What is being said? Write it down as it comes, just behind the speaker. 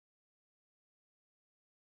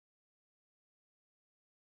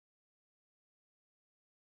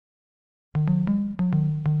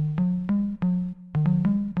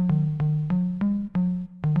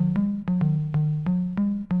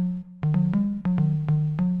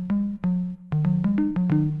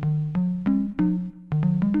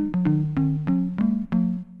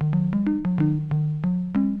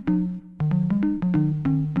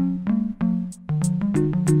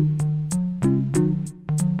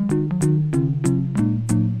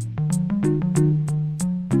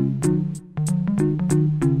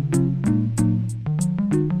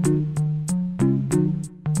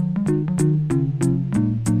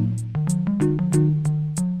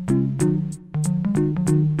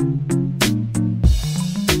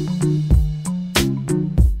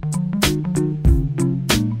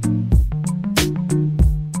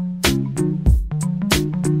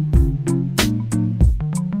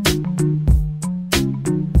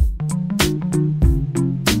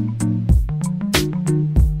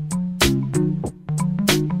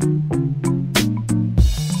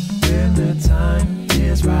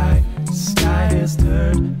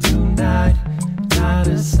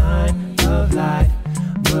of light,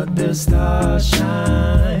 but the stars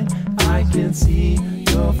shine. I can see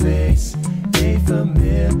your face, a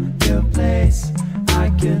familiar place. I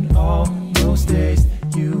can almost taste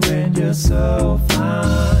you, and you're so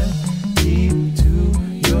fine. Keep to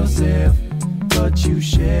yourself, but you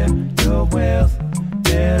share your wealth.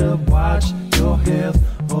 Better watch your health,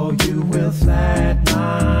 or you will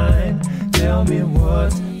flatline. Tell me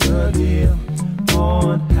what's the deal,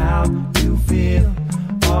 on how you feel.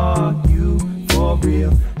 Are you for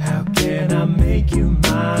real? How can I make you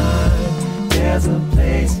mine? There's a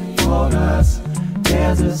place for us,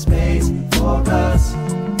 there's a space for us,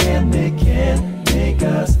 and they can't make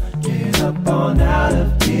us get up on out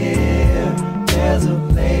of here. There's a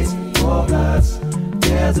place for us,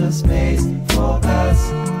 there's a space for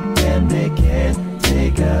us, and they can't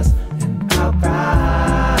take us, and I'll ride.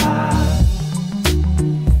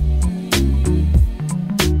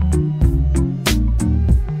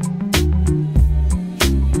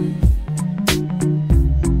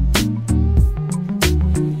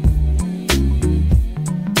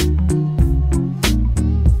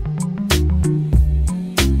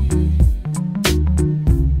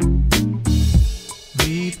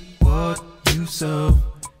 So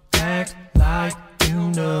act like you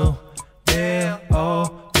know, they'll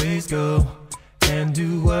always go and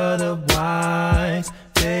do otherwise.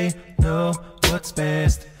 They know what's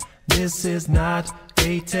best. This is not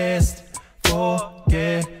a test.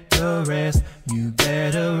 Forget the rest. You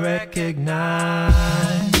better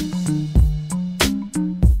recognize.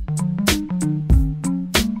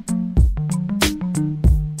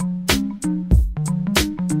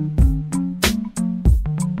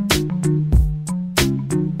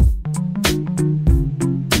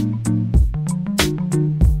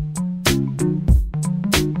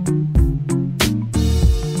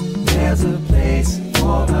 There's a place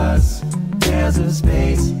for us, there's a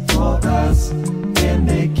space for us, and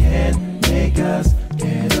they can't make us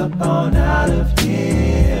get up on out of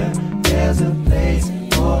here. There's a place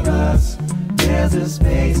for us, there's a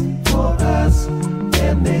space for us,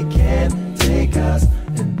 and they can't take us,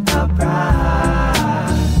 and I'll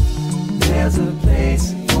ride. There's a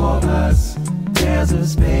place for us, there's a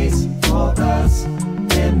space for us,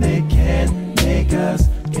 and they can't make us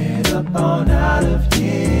get up on out of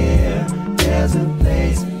here. There's a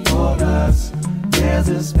place for us, there's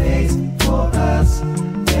a space for us,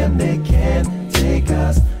 and they can't take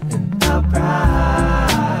us, and I'll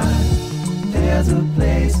ride. There's a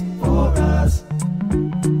place for us,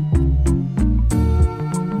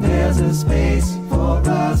 there's a space for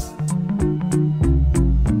us,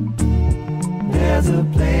 there's a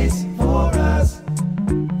place for us,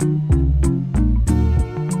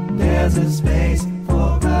 there's a space